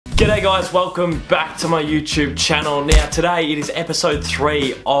G'day guys, welcome back to my YouTube channel. Now today it is episode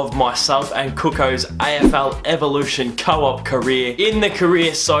 3 of myself and Cookie's AFL Evolution co-op career. In the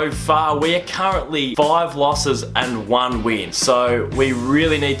career so far, we are currently 5 losses and 1 win. So we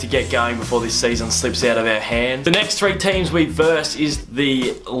really need to get going before this season slips out of our hands. The next 3 teams we verse is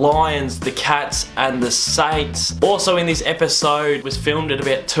the Lions, the Cats and the Saints. Also in this episode was filmed at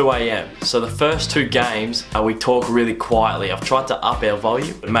about 2 AM. So the first 2 games we talk really quietly. I've tried to up our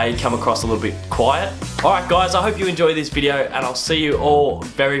volume, but may come across a little bit quiet. Alright guys, I hope you enjoy this video and I'll see you all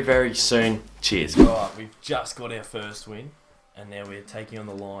very soon. Cheers. Alright, we've just got our first win and now we're taking on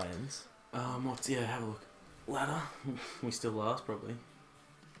the Lions. Have a look. Ladder. We still last probably.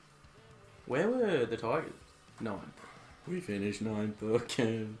 Where were the Tigers? 9th. We finished 9th,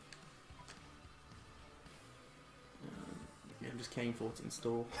 okay. I'm just keying for what's in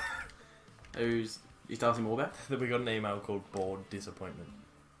store. Is Darcy Moore back? We got an email called Board Disappointment.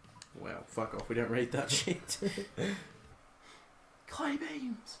 Wow, fuck off, we don't read that shit. Clay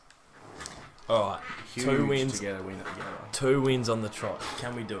beams! Alright, 2 wins together, win together. 2 wins on the trot.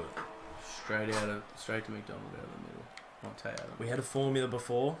 Can we do it? Straight to Macdonald out of the middle. Not Taylor. We had a formula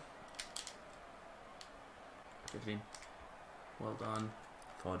before. Get it in. Well done.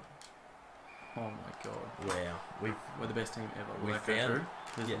 Fine. Oh my god. Wow. We're the best team ever. We found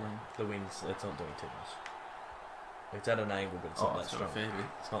the wins. It's not doing too much. It's at an angle, but it's not that strong.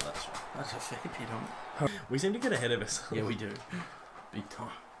 It's not that strong. That's a fair bit on it. We seem to get ahead of us. Yeah, we do. Big time.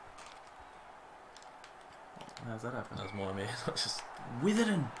 How's that happen? That was my man. Just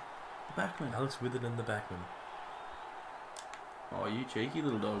Witherden, the backman. Alex Witherden, the backman. Oh, you cheeky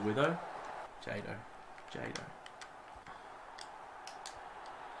little dog, Witho. Jado.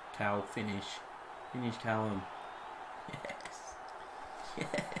 Cal, finish. Finish Callum. Yes.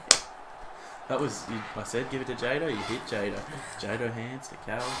 That was, I said give it to Jado, you hit Jado. Jado hands to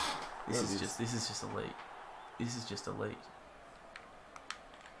Cal. This is just elite. This is just elite.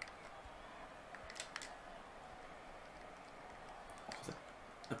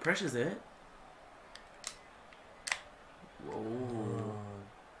 The pressure's there. Whoa.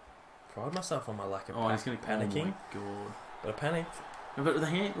 Pride myself on my lack of panicking. Oh my god. But I panicked. No, but the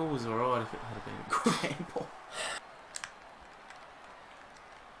handball was alright if it had been a good handball.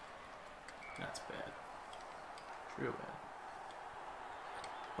 That's bad. Real bad.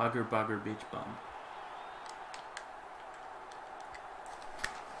 Bugger, bitch, bum.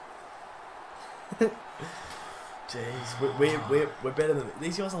 Jeez, we're better than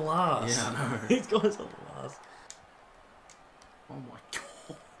these guys are last. Yeah, I know. These guys are last. Oh my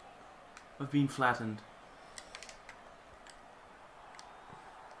god. I've been flattened.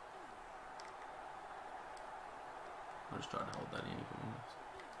 I just tried to hold that in.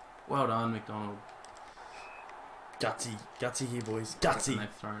 Well done, Macdonald. Gutsy here, boys. Gutsy.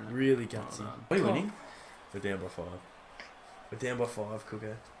 Really gutsy. Well, are we winning? We're down by 5. We're down by 5,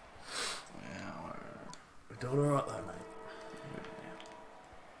 Cooker. Wow. We're doing alright though, mate.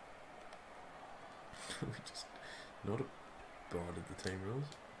 We just not abided the team rules.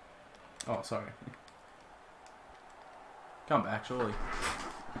 Oh, sorry. Come back, surely.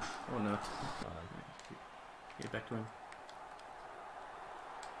 Oh no. Get back to him.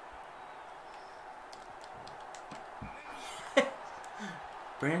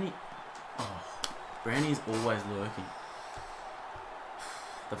 Brownie. Oh, Brownie's always lurking.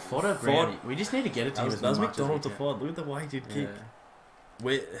 The fodder Brownie. We just need to get it to him as much as we can. That was Macdonald to fod. Look at the way he did kick.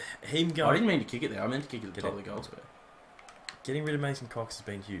 I didn't mean to kick it there. I meant to kick it at the top of the goal square. Getting rid of Mason Cox has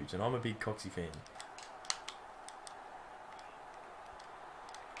been huge, and I'm a big Coxie fan.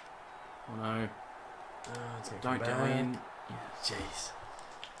 Oh no. Don't go in. Yeah, jeez.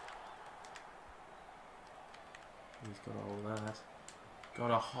 He's got all that. Got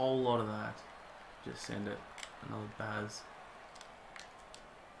a whole lot of that. Just send it. Another Baz.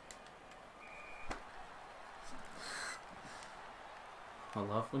 I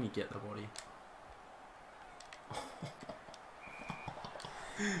love when you get the body.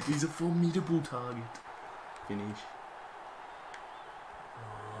 He's a formidable target. Finish.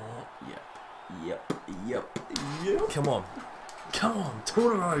 Yep. Come on. 2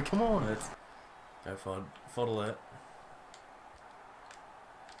 in a row. Come on. Let's go fod alert.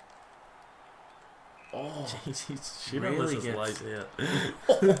 Oh, jeez, he's shit really gets laid out.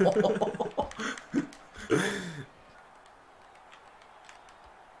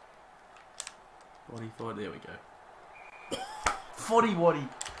 45, there we go. 40 waddy.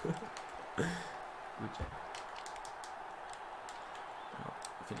 Good job. Oh,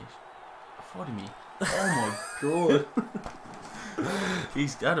 finish. 40 me. Oh my god.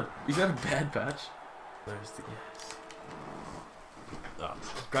 He's got a bad patch. Where's the gas? Oh,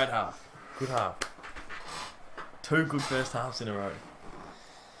 great half. Good half. 2 good first halves in a row.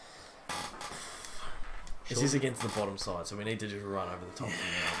 This is against the bottom side, so we need to just run over the top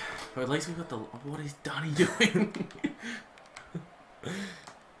from now. But at least we got the... What is Dunny doing?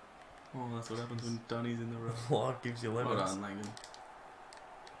 Oh, that's what happens when Dunny's in the row. Life gives you lemons. Well done, Langdon.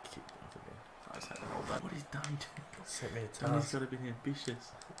 I just had the whole day. What is Dunny doing? Set me a task. Dunny's got to be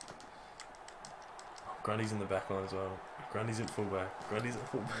ambitious. Grundy's in the back line as well. Grundy's at fullback. Grundy's at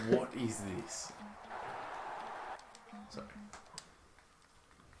fullback. What is this? Sorry.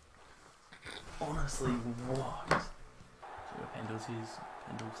 Honestly, what? So Pendles is.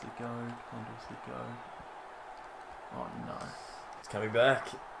 Pendles to go. Pendles to go. Oh no. It's coming back.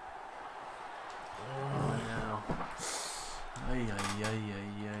 Oh no. Ay, ay, ay,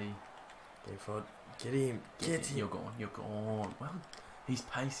 ay, ay. Go for it. Get him. Get him. You're gone. You're gone. Well, his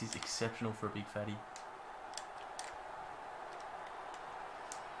pace is exceptional for a big fatty.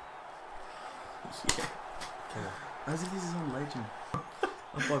 Yeah. Come on. As if this is on legend. Up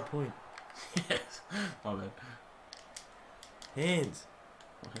by a point. Yes. My bad. Hands.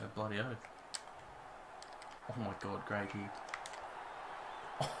 Okay, bloody oath. Oh my god, great hit.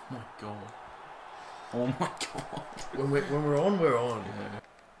 Oh my god. Oh my god. When we're on, we're on. Yeah.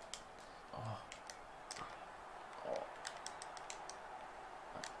 Oh. Oh.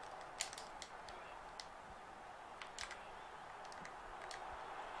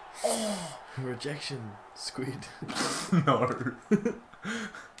 Oh. Rejection. Squid. No.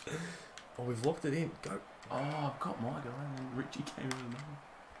 Oh, we've locked it in. Go. Oh, I've got my guy and Richie came in and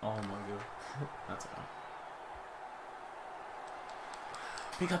oh my god. That's alright.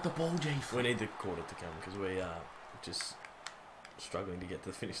 Pick up the ball, Jeff. We need the quarter to come because we are just struggling to get to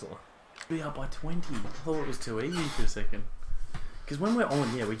the finish line. Be up by 20. I thought it was too easy for a second. Because when we're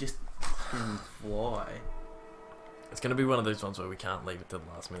on, yeah, we just fly. It's going to be one of those ones where we can't leave it to the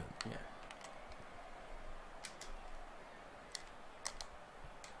last minute. Yeah.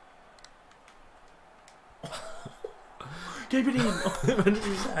 Keep it in! When did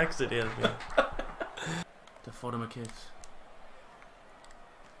you just axe it out of me? The Fatima kids.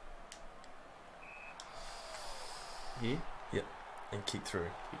 Here? Yep. And kick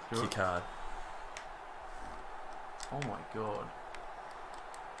through. Kick Kick hard. Oh my god.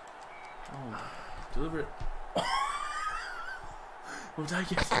 Oh, deliver it. We'll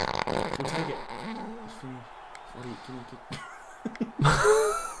take it. We'll take it. It's finished. 40, give me a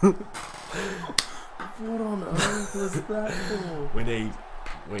kick. What on earth was that for?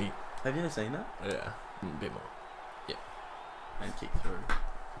 Have you ever seen that? Yeah. A bit more. Yeah. And kick through.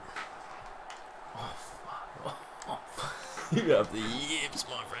 Oh fuck. Oh fuck. You have the yips,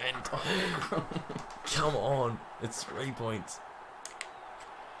 my friend. Come on. It's 3 points.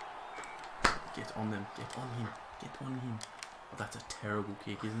 Get on them. Get on him. Get on him. Oh, that's a terrible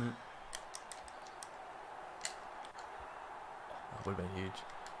kick, isn't it? That would have been huge.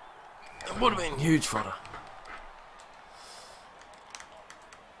 That would have been huge, fodder.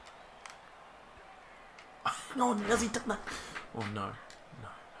 No, has he done that? Oh no. No.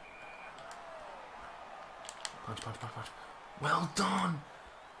 Punch, punch, punch, punch. Well done!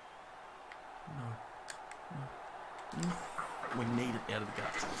 No. No. No. We need it out of the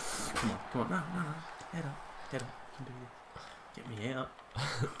guts. Come on, come on. No, no, no. Head up. Head up. You can do this. Get me out.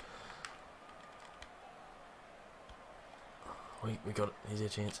 We got it. Here's your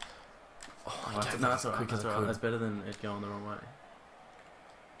chance. Oh, No, that's alright. That's alright. That's better than it going the wrong way.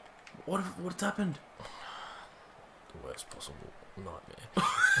 What's happened? The worst possible nightmare.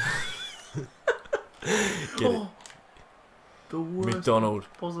 Get it. The worst Macdonald.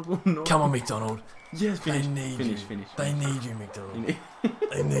 possible nightmare. Come on, Macdonald. Yes, finish. They need you. Finish. They need you, Macdonald.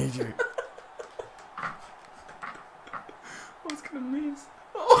 They need you. I was gonna miss.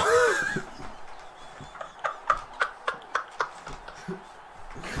 Oh.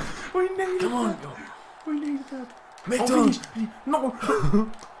 We need it. Come on. We need that. Macdonald. No.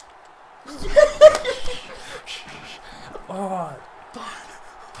 Oh,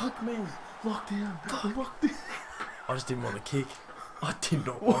 Fuck me. Lock down. Lock down. I just didn't want to kick. I did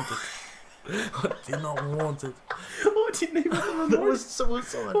not want it. I did not want it. Oh, I didn't even have That was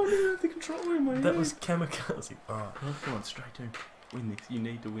suicide. I didn't have the controller in my hand. That was kamikaze. Alright. Oh, come on, straight to him. Win this. You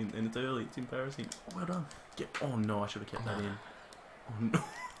need to win. And it's early. It's embarrassing. Oh, well done. Oh no, I should have kept that in. Oh no.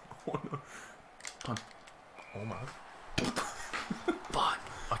 Oh no. Punt. Almost. Fuck.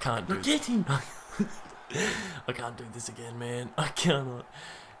 I can't do No, get him. I can't do this again, man. I cannot.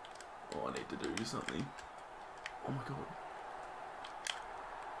 Oh, I need to do something. Oh my god.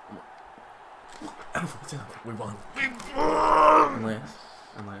 We won.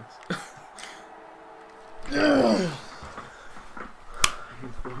 Unless.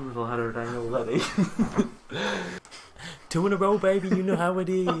 With a ladder at angle, that 2 in a row, baby. You know how it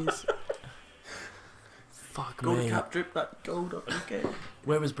is. Fuck Gold me. cup drip that gold up again.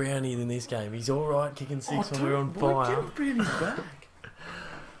 Where was Brownie in this game? He's all right, kicking 6 when we're on fire. Brownie's back.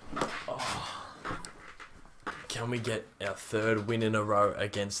 Can we get our 3rd win in a row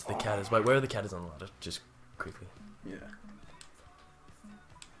against the Catters? Wait, where are the Catters on the ladder? Just quickly. Yeah.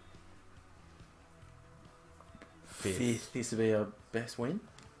 5th. This will be our best win.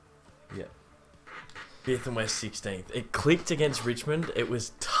 Yeah. 5th and we're 16th. It clicked against Richmond. It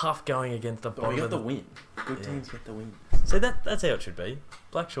was tough going against the But bottom we got of the win. Good teams get the win. So that's how it should be.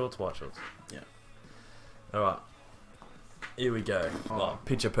 Black shorts, white shorts. Yeah. Alright. Here we go. Oh,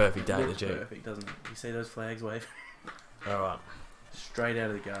 picture perfect day at the looks gym. perfect, doesn't it? You see those flags wave? Alright. Straight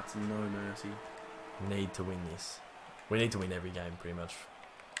out of the guts, no mercy. Need to win this. We need to win every game pretty much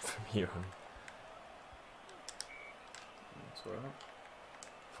from here on. That's alright.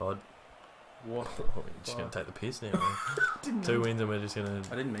 Fod. What? We're just going to take the piss now. Man. 2 wins and we're just going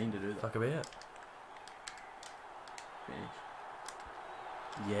to I didn't mean to do that. fuck about. Finish.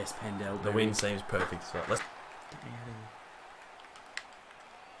 Yes, Pendel. The win seems perfect. So let's. Get me out of here.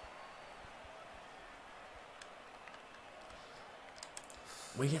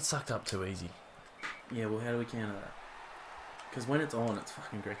 We get sucked up too easy. Yeah, well, how do we counter that? Because when it's on, it's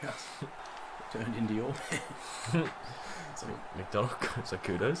fucking grass. Turned into your man. So, Macdonald, so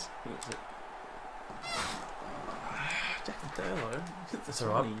kudos. Jack and Taylor. That's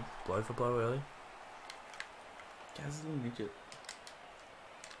alright. Blow for blow early. Gaz is a little midget.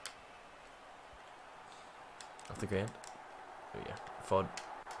 Off the ground. There we go. Fod.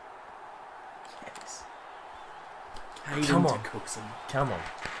 Yes. Caden Come to on. cook some. Come on.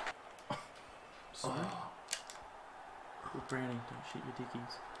 Sorry. Good Brownie, don't shit your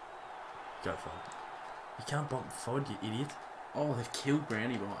dickies. Go Fod. You can't bump Fod, you idiot. Oh, they've killed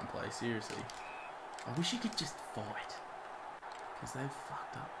Brownie behind play, seriously. I wish you could just fight. Because they've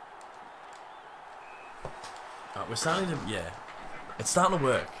fucked up. We're starting to, it's starting to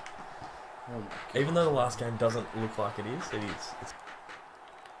work. Oh my God. Even though the last game doesn't look like it is, it is.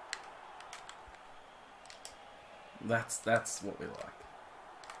 That's what we like.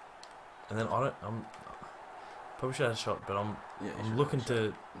 And then I'm probably should have a shot, but I'm looking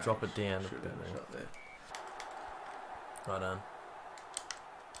to drop it down a bit more. There. Right on.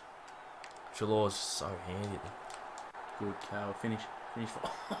 Shalaw's so handy. Good cow. Finish. For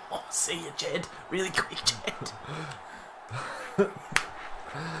oh, see you, Jed. Really quick, Jed.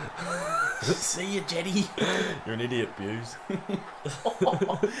 See you, Jeddy. You're an idiot, Buse.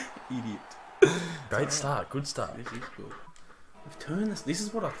 Idiot. Great start. Good start. This is good. We've turned this. This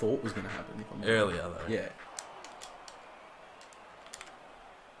is what I thought was going to happen. If I'm Earlier though. Yeah.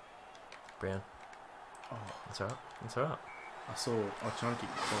 Brown. Oh, That's alright. That's alright. I saw. I was trying to kick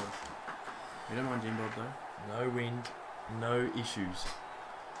the balls. We don't mind Jim Bob though. No wind. No issues.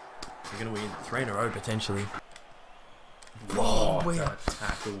 We're gonna win 3 in a row potentially. Whoa, we are.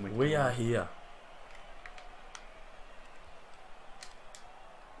 Tackle me. We are here.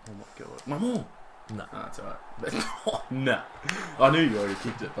 Oh my God. One more. No. No, that's alright. Oh, no. I knew you already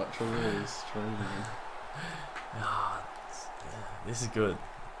kicked it, but Trelaw is strong. Ah, this is good.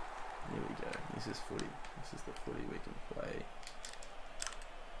 Here we go. This is footy. This is the footy we can play.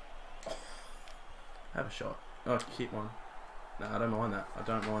 Have a shot. Oh, hit one. No, I don't mind that. I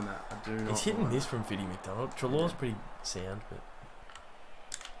don't mind that. I do not. He's hitting mind this from Fiddy Macdonald. Trelaw's pretty sound, but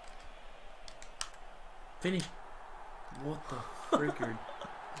finish. What the frickery?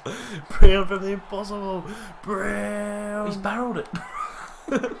 Brown from the impossible. Brown. He's barreled it.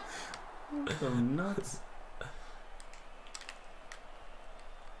 What the nuts?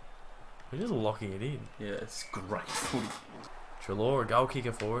 We're just locking it in. Yeah, it's great footy. Trelaw, a goal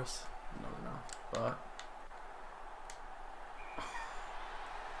kicker for us. Not enough, but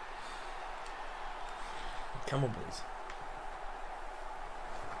Come on, boys.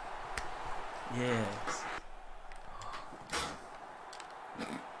 yes.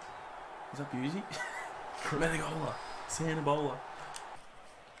 Is that Busey? Medigola. Santabola.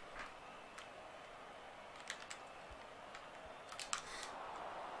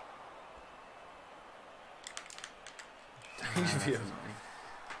 Dangerfield.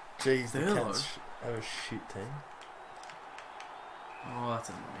 Jeez, the They're Cats are a shit team. Oh, that's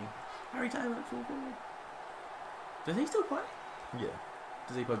annoying. Harry Taylor at full forward. Does he still play? Yeah.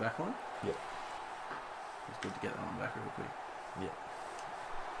 Does he play back line? Yeah. It's good to get that one back real quick. Yeah.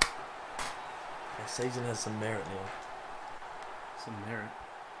 Our season has some merit now. Some merit.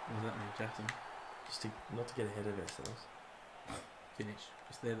 What does that mean, Jackson? Just to not to get ahead of ourselves. Finish.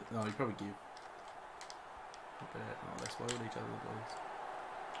 Just there. No, you probably give. Oh, they swallowed each other, the boys.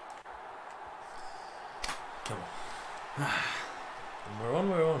 Come on. We're on,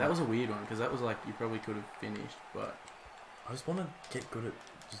 we're on. That was a weird one because that was like you probably could have finished, but I just want to get good at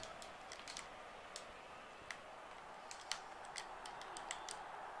just.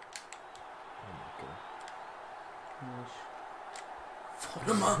 Oh my god. Fuck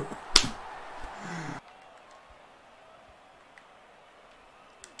him up.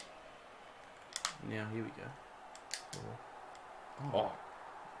 Now here we go. Oh. Oh.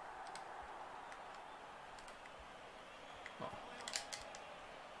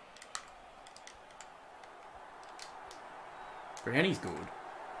 Brownie's good.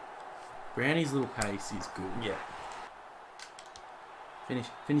 Brownie's little pace is good. Yeah. Finish,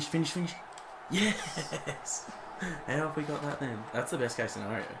 finish, finish, finish. Yes! How have we got that then? That's the best case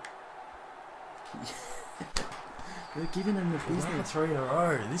scenario. We're giving them the business. 3 in a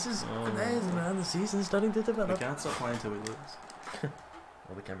row. This is amazing, man. The season's starting to develop. We can't stop playing till we lose.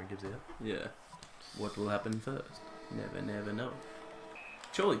 Well, the camera gives out. Yeah. What will happen first? Never, never know.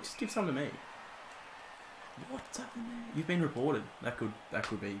 Surely, just give some to me. What's happening there? You've been reported. That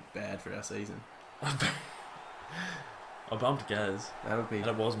could be bad for our season. I bumped Gaz. That would be. And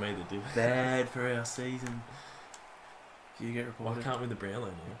it was me that did. Bad for our season. If you get reported. Well, I can't win the Brownlow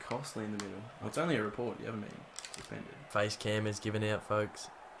now. Costly in the middle. Well, it's only a report. You haven't been suspended. Face cam is given out, folks.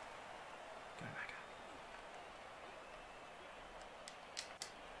 Go back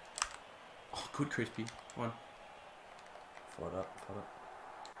up. Oh, good crispy. One. Fight up, fight up.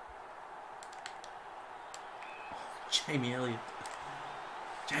 Jamie Elliott.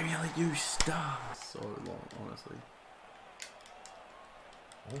 Jamie Elliott, you star. So long, honestly.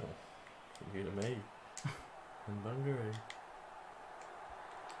 Oh, from you to me. And Bungaree.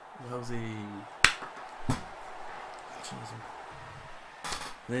 Wellsy.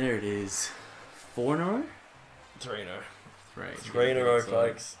 There it is. 4 in a row? 3 in a row. 3 in a row,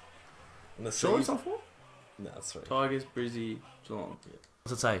 folks. And the Sure it's not 4? No, it's 3. Tigers, Brizzy, Geelong. Yeah.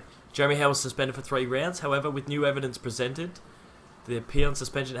 What's it say? Jeremy Howe was suspended for 3 rounds. However, with new evidence presented, the appeal on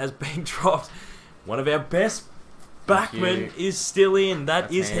suspension has been dropped. One of our best backmen is still in.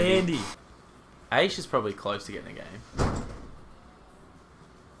 That's handy. Aish is probably close to getting a game.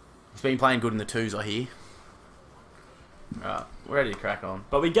 He's been playing good in the 2s, I hear. Right, we're ready to crack on.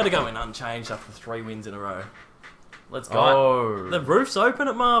 But we got to go in unchanged after 3 wins in a row. Let's go. Oh. The roof's open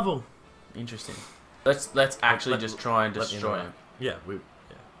at Marvel. Interesting. Let's actually just try and destroy him. Yeah,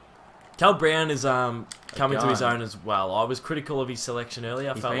 Cal Brown is coming to his own as well. I was critical of his selection earlier.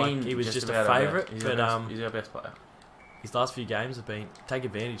 I felt like he was just a favourite, but he's our best player. His last few games have been take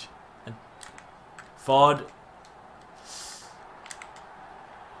advantage. And Fod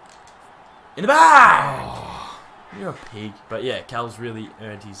in the bag. Oh, you're a pig. But yeah, Cal's really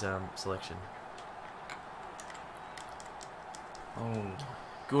earned his selection. Oh,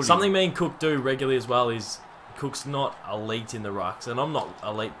 good. Something me and Cook do regularly as well is Cook's not elite in the rucks, and I'm not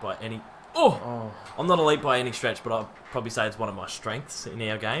elite by any. I'm not elite by any stretch, but I'd probably say it's one of my strengths in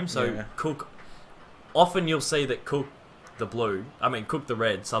our game. So yeah. Cook, often you'll see that Cook the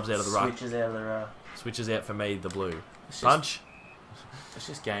red subs out of the ruck. Switches out of the ruck. Switches out for me the blue. Punch. It's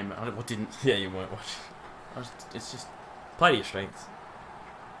just game. What didn't? Yeah, you weren't watching. It's just play to your strengths.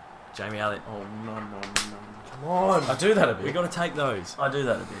 Jamie Elliott. Oh no. Come on. I do that a bit. We got to take those. I do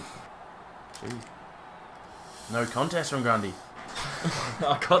that a bit. Jeez. No contest from Grundy.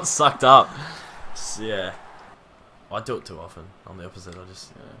 I got sucked up. Yeah. I do it too often. I'm the opposite. I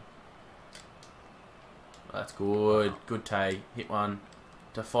just... Yeah. That's good. Good Tay. Hit one.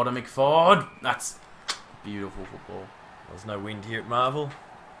 To Fodder McFord. That's beautiful football. There's no wind here at Marvel.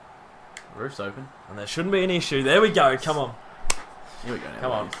 Roof's open. And there shouldn't be an issue. There we go. Come on. Here we go now.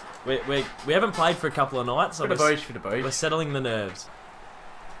 Come on. We haven't played for a couple of nights. So we're settling the nerves.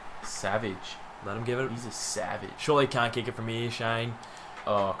 Savage. Let him give it. He's a savage. Surely he can't kick it from here, Shane.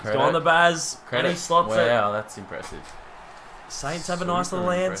 Oh, credit. He's gone the Baz. Credit. And he slots it. Wow, that's impressive. Saints have a nice little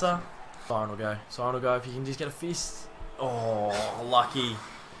answer. Siren will go. Siren will go if you can just get a fist. Oh, lucky.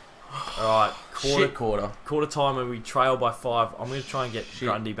 Alright, quarter time when we trail by 5. I'm going to try and get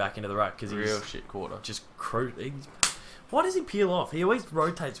Grundy back into the rack because he's real shit quarter. Just why does he peel off? He always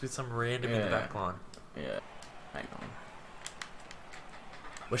rotates with some random in the back line. Yeah. Hang on.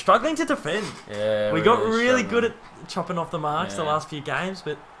 We're struggling to defend. Yeah, we got really good at chopping off the marks the last few games,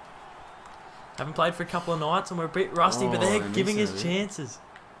 but haven't played for a couple of nights and we're a bit rusty, but they're giving us chances.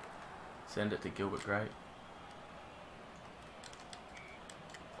 Send it to Gilbert Great.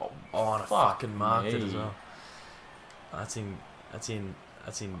 Oh, and I fucking marked it as well. That's in.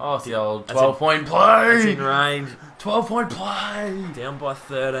 Oh, it's the old 12-point play. That's in range. 12-point play. Down by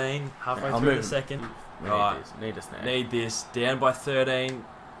 13. Halfway through the second. Right. Need this now. Need this. Down by 13.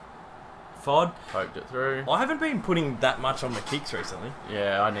 Fod. Poked it through. I haven't been putting that much on the kicks recently.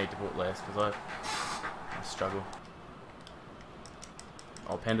 Yeah, I need to put less because I struggle.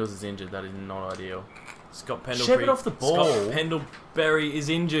 Oh, Pendles is injured. That is not ideal. Scott Pendlebury. Shove it off the ball. Scott Pendlebury is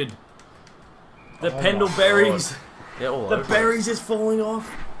injured. The Oh Pendleberries. They're all The over berries is falling off.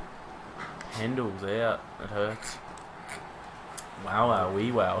 Pendle's out. It hurts. Wow,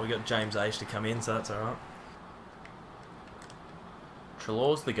 wee wow. We got James H to come in, so that's alright.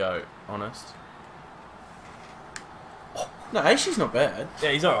 Trelaw's the goat, honest. Oh, no, Aishi's not bad.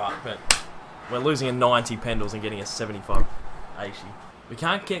 Yeah, he's alright, but we're losing a 90 Pendles and getting a 75 Aishi. We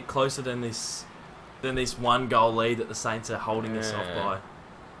can't get closer than this 1 goal lead that the Saints are holding us off by.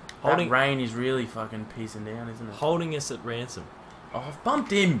 That rain is really fucking piecing down, isn't it? Holding us at ransom. Oh, I've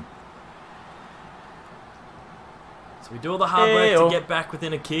bumped him. So we do all the hard work to get back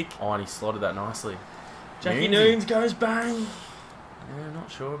within a kick. Oh, and he slotted that nicely. Jackie Noons goes bang. Yeah, not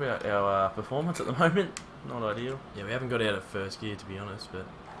sure about our performance at the moment. Not ideal. Yeah, we haven't got out of first gear, to be honest, but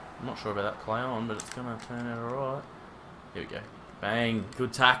I'm not sure about that play on, but it's going to turn out alright. Here we go. Bang.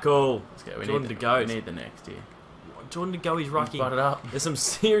 good tackle. Let's go. Jordan to go. We need the next here. Jordan to go, he's rucking. Butt it up. There's some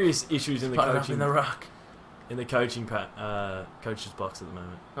serious issues in the Butt it up coaching. in the ruck. In the coaching coach's box at the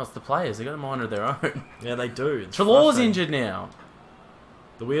moment. No, it's the players. They've got a mind of their own. Yeah, they do. It's Trelaw's frustrating. injured now.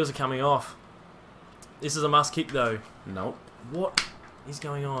 The wheels are coming off. This is a must kick, though. Nope. What is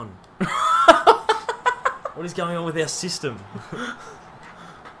going on? What is going on with our system?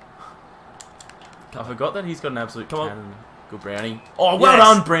 I forgot that he's got an absolute Come on. cannon. Good Brownie. Oh, well Yes.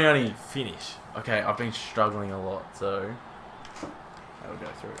 done, Brownie. Finish. Okay, I've been struggling a lot, so that'll go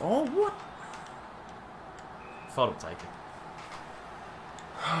through. Oh, what? Fod will take it.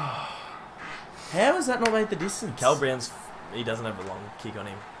 How has that not made the distance? Cal Brown's, he doesn't have a long kick on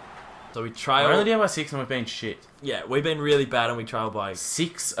him. So we We're trail. only down by 6 and we've been shit. Yeah, we've been really bad and we trail by.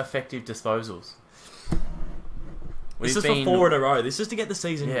 6 effective disposals. This is for 4 in a row. This is to get the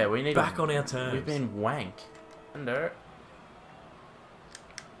season we need back on our terms. We've been wank. Under.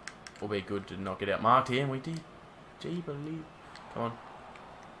 Will be good to not get out marked here, and we did. Gee, believe. Come on.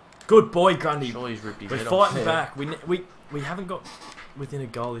 Good boy, Grundy. Surely he's ripped his We're head fighting off. back. We haven't got within a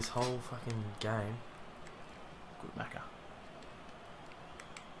goal this whole fucking game. Good Macca.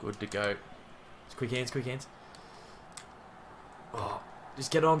 Good to go. It's quick hands, quick hands. Oh,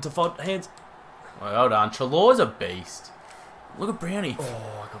 just get it on to Fod. Hands. Well done. Trelaw's a beast. Look at Brownie. Oh,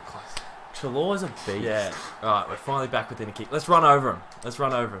 I got close. Trelaw's a beast. Yeah. Alright, we're finally back within a kick. Let's run over him. Let's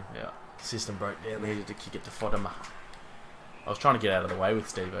run over him. Yeah. System broke down. Needed to kick it to Fodder. I was trying to get out of the way with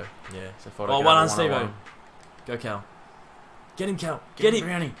Steve-O. Yeah. So Fodder Oh, could one have on a Steve-O. one-on-one. Go, Cal. Get him, Cal. Get him,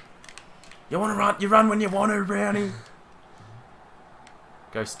 Brownie. You want to run? You run when you want to, Brownie.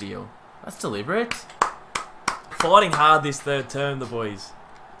 Go steal. That's deliberate. Fighting hard this third term, the boys.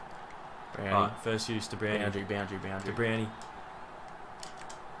 Brownie. Right, first use to Brownie. Boundary. To Brownie.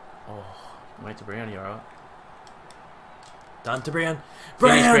 Oh, wait to Brownie, alright. Done to Brown.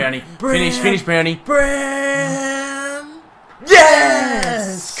 Finish, Brownie. Finish, Brownie. Brown!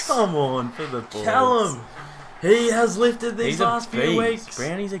 Yes! Come on for the boys. Callum! He has lifted these He's last a few beast. weeks.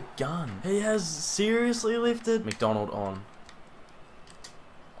 Brownie's a gun. He has seriously lifted. Macdonald on.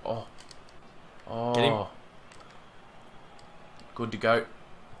 Oh. Oh. Get him. Good to go.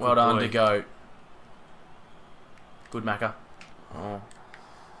 Well Good done boy. to go. Good Macca. Oh.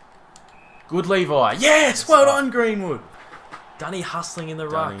 Good Levi. Yes! Well done, Greenwood. Dunny hustling in the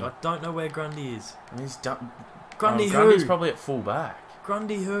Dunny. ruck. I don't know where Grundy is. He's done. Grundy who? Grundy's probably at full back.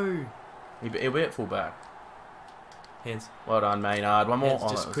 Grundy who? He'll be at full back. Hands. Well done, Maynard. One more. Hands. Oh,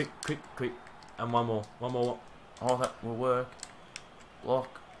 Just that was- quick. And one more. Oh, that will work.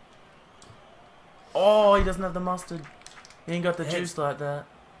 Block. Oh, he doesn't have the mustard. He ain't got the Heads. juice like that.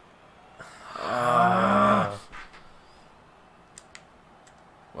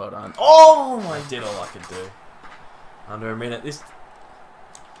 Well done. Oh my! I did all I could do. Under a minute. This.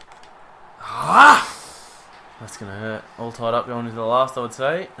 That's gonna hurt. All tied up going into the last, I would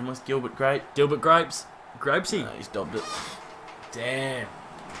say. Unless Gilbert Grape. Gilbert Grapes. Grapesy. He's dobbed it. Damn.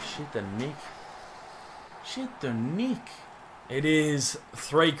 Shit the nick. Shit the nick. It is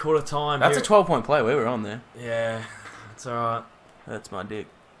 3/4 time. That's here. a 12-point play. We were on there. Yeah. It's alright. That's my dick.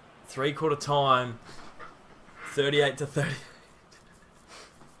 3/4 time. 38-30.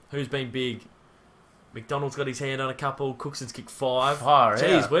 Who's been big? Macdonald's got his hand on a couple. Cookson's kicked 5. Far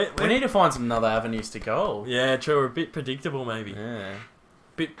Jeez, out. we're We need to find some other avenues to goal. yeah, true. We're a bit predictable, maybe. Yeah.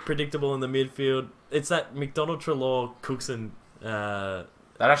 Bit predictable in the midfield. It's that Macdonald, Trelaw, Cookson. That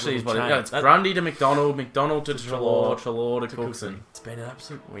actually is what it Little is. It's chain. Grundy to Macdonald, Macdonald to Trelaw, Trelaw to to Cookson. It's been an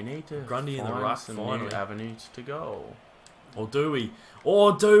absolute. We need to Grundy in the find ruck some finally. new avenues to goal. Or do we?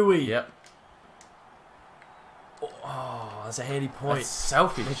 Or do we? Yep. Oh, that's a handy point. That's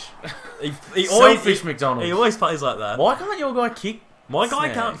selfish. Selfish McDonald. He always plays like that. Why can't your guy kick? My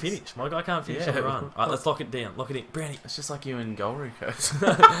guy snags? can't finish. My guy can't finish on the run. Alright, let's lock it down. Lock it in. Brownie. It's just like you and goal recos.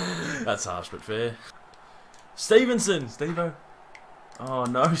 That's harsh but fair. Stevenson. Steve-O. Oh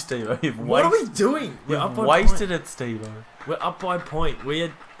no, Steve-O. What are we doing? We're up by wasted it, Steve-O. We're up by point. We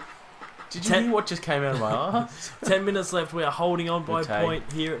had... Did you hear what just came out of my ass? 10 minutes left. We are holding on by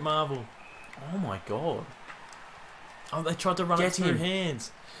point here at Marvel. Oh my god. Oh, they tried to run it through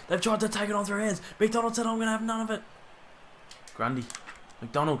hands. They've tried to take it on through hands. McDonald said, I'm going to have none of it. Grundy.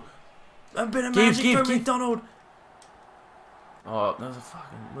 McDonald. A bit of magic for McDonald. Oh, that was a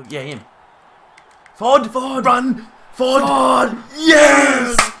fucking... Look, yeah, him. Ford! Run! Ford!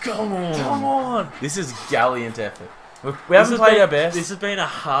 Yes! Come on! Come on! This is gallant effort. We haven't played our best. This has been a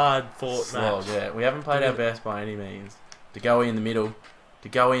hard fought match. Yeah, we haven't played our best by any means. To go in the middle. To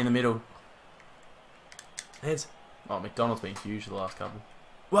go in the middle. Heads. Oh, McDonald's been huge the last couple.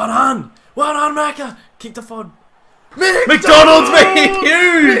 Well done! Well done, Macca! Kick the Ford. McDonald's been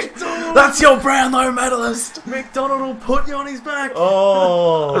huge! McDonald. That's your Brownlow medalist! McDonald will put you on his back.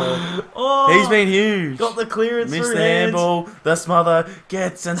 Oh! Oh! He's been huge. Got the clearance Missed through the handball. The smother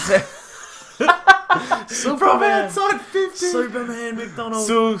gets and from outside 50. Superman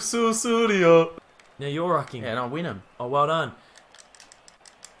McDonald. Studio. Now you're rocking. Yeah, no, win him. Oh, well done.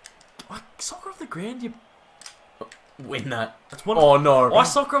 Soccer off the ground, you... Win that. That's one oh, no. Why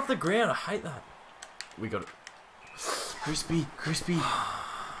soccer off the ground? I hate that. We got it. Crispy. Come on.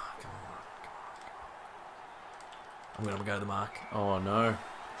 I'm going to go to the mark. Oh, no.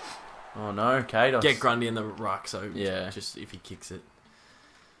 Oh, no. Caden. Get Grundy in the ruck, so yeah. Just if he kicks it.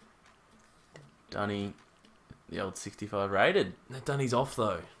 Dunny, the old 65 rated. Dunny's off,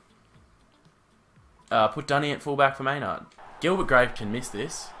 though. Put Dunny at fullback for Maynard. Gilbert Grape can miss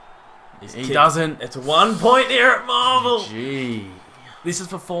this. He doesn't. It's 1 point here at Marvel. Gee. This is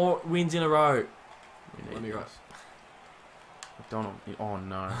for 4 wins in a row. Let me write. McDonald. Oh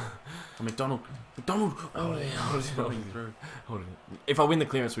no. Oh, McDonald. Oh, yeah. Hold it. If I win the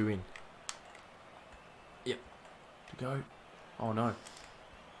clearance, we win. Yep. To go. Oh no.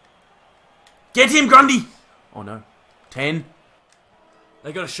 Get him, Grundy. Oh no. 10.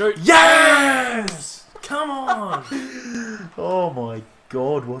 They got to shoot. Yes! Come on. Oh my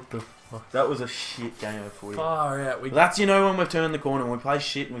god, what the fuck? That was a shit game for you. Far out. That's, you know, when we've turned the corner and we play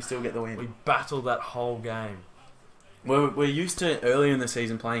shit and we still get the win. We battled that whole game. We're used to early in the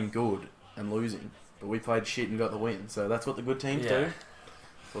season playing good and losing, but we played shit and got the win. So that's what the good teams do.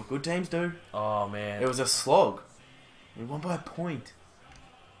 That's what good teams do. Oh man. It was a slog. We won by a point.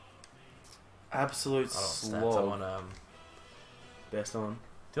 Absolute slog. Best on.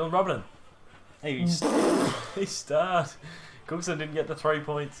 Dylan Robin. Hey, he starred. Cookson didn't get the 3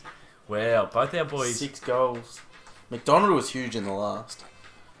 points. Wow, both our boys. 6 goals. McDonald was huge in the last.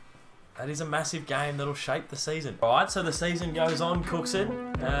 That is a massive game that'll shape the season. Alright, so the season goes on,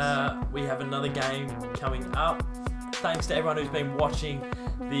 Cookson. We have another game coming up. Thanks to everyone who's been watching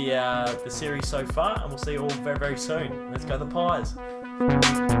the series so far, and we'll see you all very, very soon. Let's go the Pies.